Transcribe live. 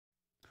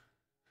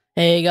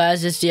Hey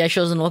guys, it's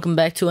Deactrals and welcome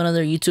back to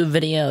another YouTube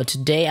video.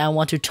 Today I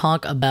want to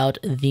talk about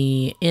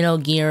the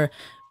InnoGear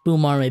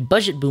boom arm, a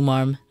budget boom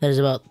arm that is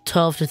about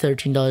 $12 to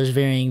 $13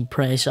 varying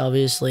price,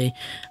 obviously.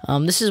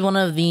 This is one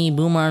of the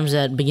boom arms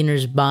that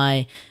beginners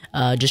buy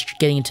just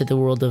getting into the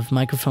world of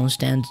microphone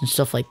stands and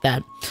stuff like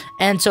that.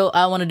 And so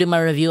I want to do my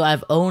review.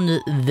 I've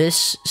owned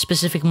this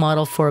specific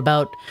model for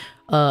about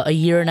a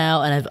year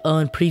now, and I've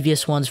owned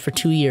previous ones for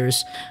 2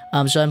 years.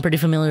 So I'm pretty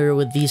familiar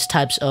with these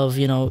types of,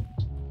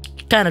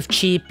 kind of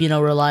cheap,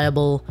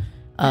 reliable,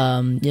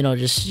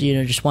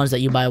 just ones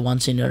that you buy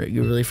once and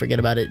you really forget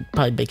about it.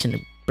 Probably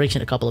breaks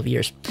in a couple of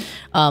years.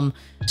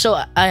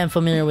 So I am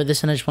familiar with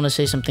this, and I just want to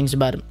say some things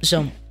about it.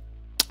 So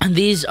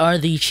these are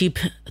the cheap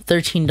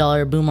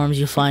 $13 boom arms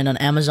you find on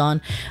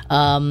Amazon,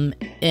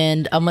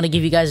 and I'm gonna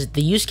give you guys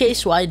the use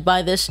case why I'd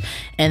buy this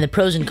and the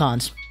pros and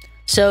cons.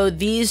 So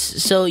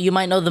you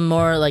might know the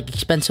more like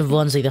expensive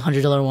ones, like the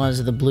 $100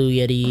 ones, the Blue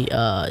Yeti,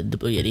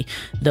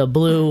 the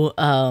Blue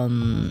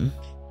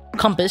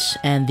Compass,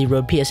 and the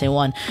Rode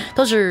PSA-1.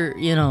 Those are,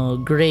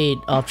 great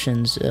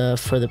options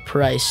for the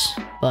price,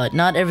 but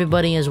not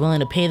everybody is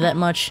willing to pay that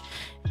much,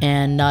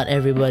 and not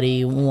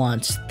everybody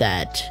wants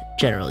that,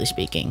 generally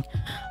speaking.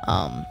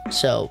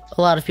 So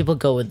a lot of people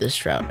go with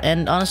this route,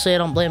 and honestly, I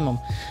don't blame them.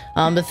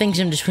 The things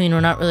in between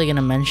we're not really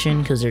gonna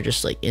mention because they're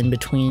just like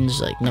in-betweens,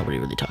 like nobody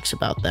really talks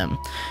about them.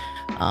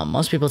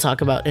 Most people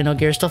talk about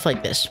InnoGear, stuff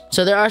like this.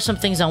 So there are some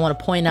things I want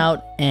to point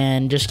out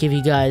and just give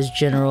you guys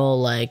general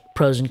like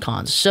pros and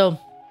cons. So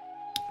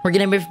we're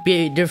going to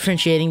be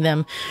differentiating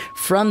them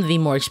from the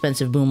more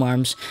expensive boom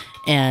arms.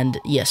 And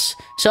yes,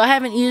 so I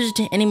haven't used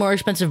any more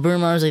expensive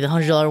boom arms like the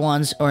 $100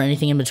 ones or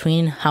anything in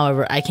between.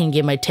 However, I can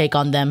give my take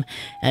on them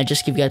and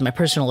just give you guys my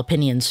personal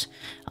opinions.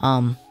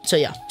 So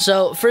yeah,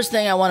 so first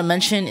thing I want to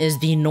mention is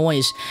the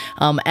noise.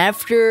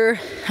 After,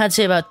 I'd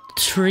say about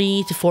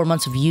 3 to 4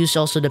 months of use,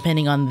 also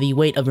depending on the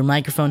weight of your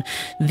microphone,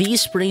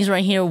 these springs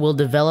right here will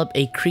develop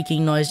a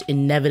creaking noise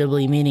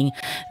inevitably, meaning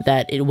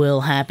that it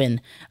will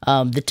happen.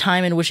 The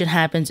time in which it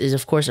happens is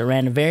of course a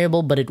random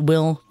variable, but it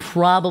will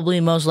probably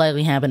most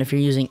likely happen if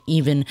you're using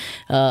even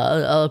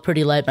a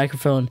pretty light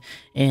microphone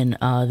in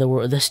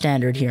the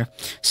standard here.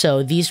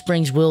 So these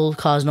springs will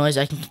cause noise.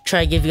 I can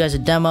try to give you guys a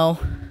demo.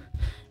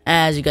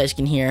 As you guys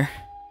can hear,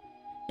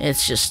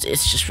 it's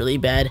just really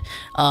bad.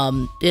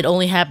 It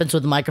only happens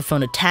with the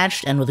microphone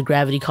attached and with the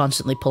gravity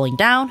constantly pulling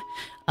down.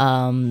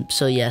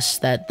 So yes,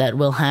 that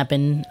will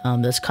happen.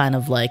 That's kind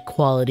of like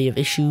quality of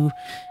issue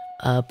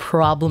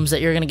problems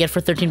that you're gonna get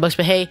for 13 bucks.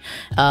 But hey,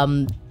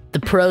 the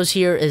pros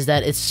here is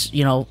that it's,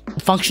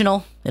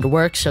 functional. It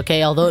works,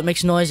 okay? Although it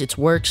makes noise, it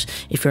works.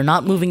 If you're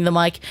not moving the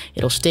mic,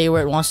 it'll stay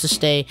where it wants to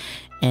stay.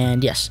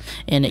 And yes,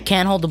 and it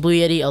can hold the Blue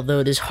Yeti,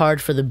 although it is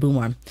hard for the boom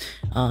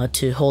arm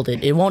to hold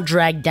it. It won't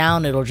drag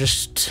down. It'll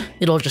just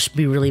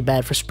be really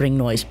bad for spring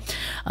noise.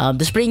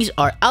 The springs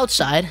are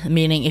outside,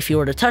 meaning if you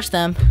were to touch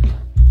them,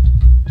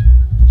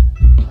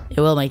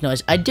 it will make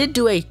noise. I did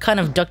do a kind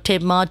of duct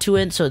tape mod to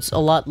it, so it's a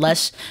lot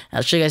less.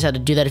 I'll show you guys how to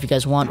do that if you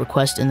guys want.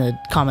 Request in the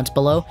comments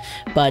below.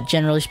 But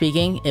generally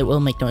speaking, it will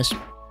make noise.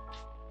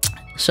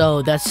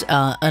 So that's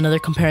another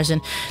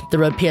comparison. The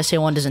Rode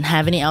PSA-1 doesn't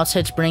have any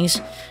outside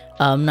springs.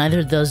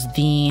 Neither does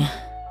the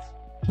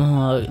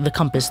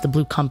Compass, the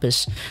Blue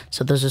Compass.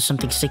 So those are some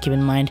things to keep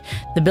in mind.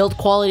 The build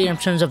quality in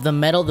terms of the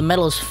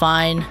metal is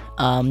fine.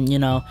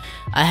 I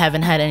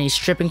haven't had any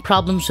stripping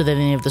problems with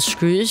any of the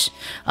screws.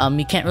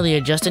 You can't really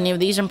adjust any of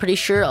these, I'm pretty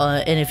sure.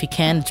 And if you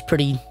can,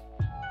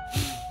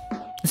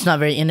 it's not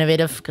very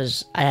innovative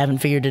because I haven't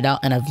figured it out,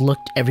 and I've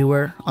looked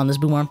everywhere on this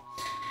boom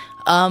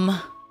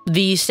arm.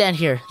 The stand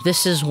here,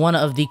 this is one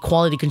of the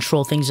quality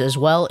control things as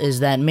well, is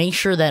that make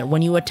sure that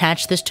when you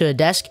attach this to a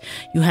desk,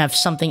 you have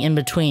something in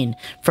between.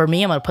 For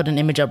me, I'm going to put an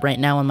image up right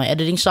now on my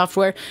editing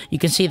software. You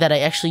can see that I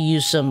actually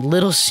use some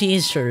Little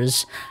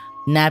Caesars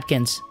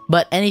napkins,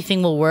 but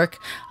anything will work.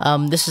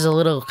 This is a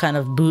little kind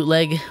of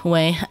bootleg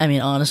way. I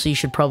mean, honestly, you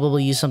should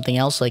probably use something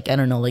else, like, I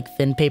don't know, like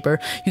thin paper.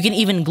 You can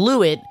even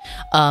glue it,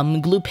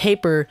 glue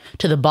paper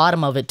to the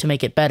bottom of it to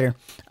make it better.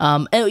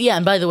 Oh yeah,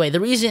 and by the way, the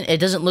reason it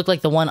doesn't look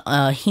like the one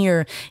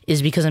here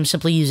is because I'm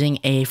simply using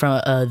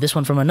this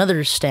one from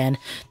another stand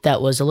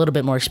that was a little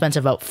bit more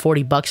expensive, about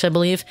 40 bucks, I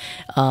believe.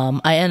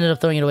 I ended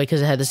up throwing it away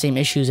because it had the same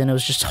issues, and it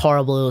was just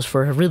horrible. It was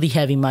for really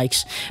heavy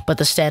mics, but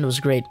the stand was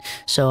great,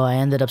 so I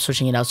ended up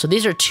switching it out. So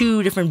these are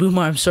two different boom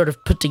arms sort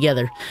of put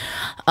together.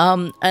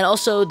 And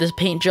also this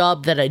paint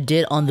job that I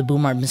did on the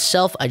boom arm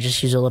itself, I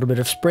just used a little bit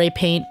of spray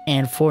paint,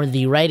 and for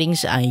the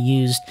writings I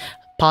used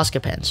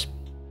Posca pens.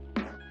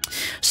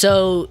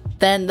 So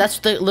then that's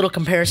the little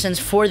comparisons.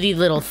 For the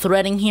little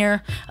threading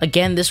here,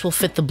 again, this will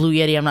fit the Blue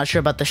Yeti. I'm not sure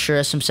about the Shure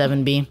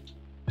SM7B,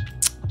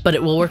 but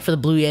it will work for the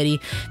Blue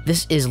Yeti.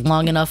 This is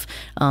long enough.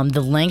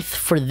 The length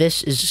for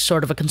this is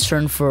sort of a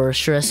concern for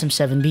Shure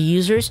SM7B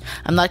users.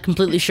 I'm not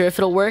completely sure if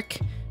it'll work,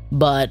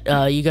 but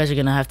you guys are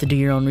gonna have to do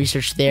your own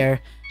research there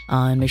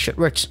and make sure it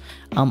works,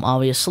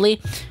 obviously.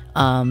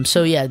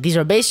 So yeah, these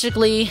are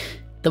basically,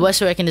 the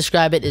best way I can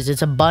describe it is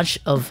it's a bunch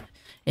of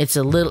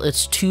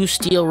It's two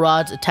steel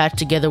rods attached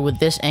together with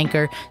this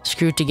anchor,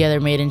 screwed together,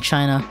 made in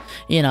China.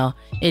 You know,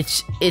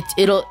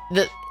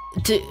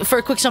 for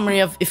a quick summary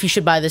of if you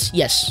should buy this,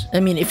 yes. I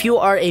mean, if you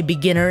are a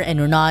beginner and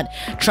you're not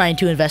trying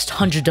to invest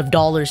hundreds of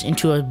dollars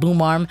into a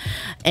boom arm,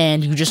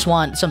 and you just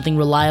want something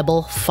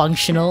reliable,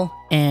 functional,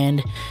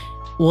 and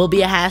will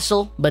be a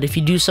hassle, but if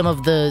you do some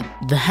of the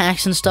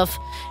hacks and stuff,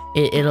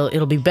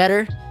 it'll be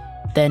better,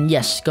 then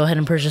yes, go ahead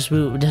and purchase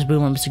this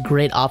boom arm. It's a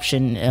great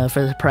option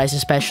for the price,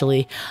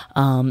 especially.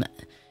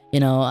 You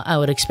know, I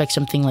would expect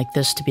something like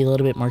this to be a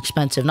little bit more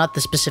expensive. Not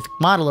the specific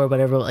model or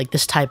whatever, but like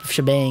this type of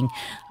shebang.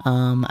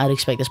 I'd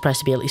expect this price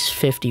to be at least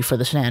 $50 for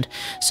the stand.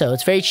 So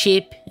it's very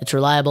cheap. It's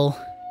reliable.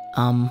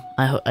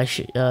 I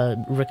should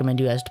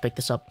recommend you guys to pick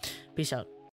this up. Peace out.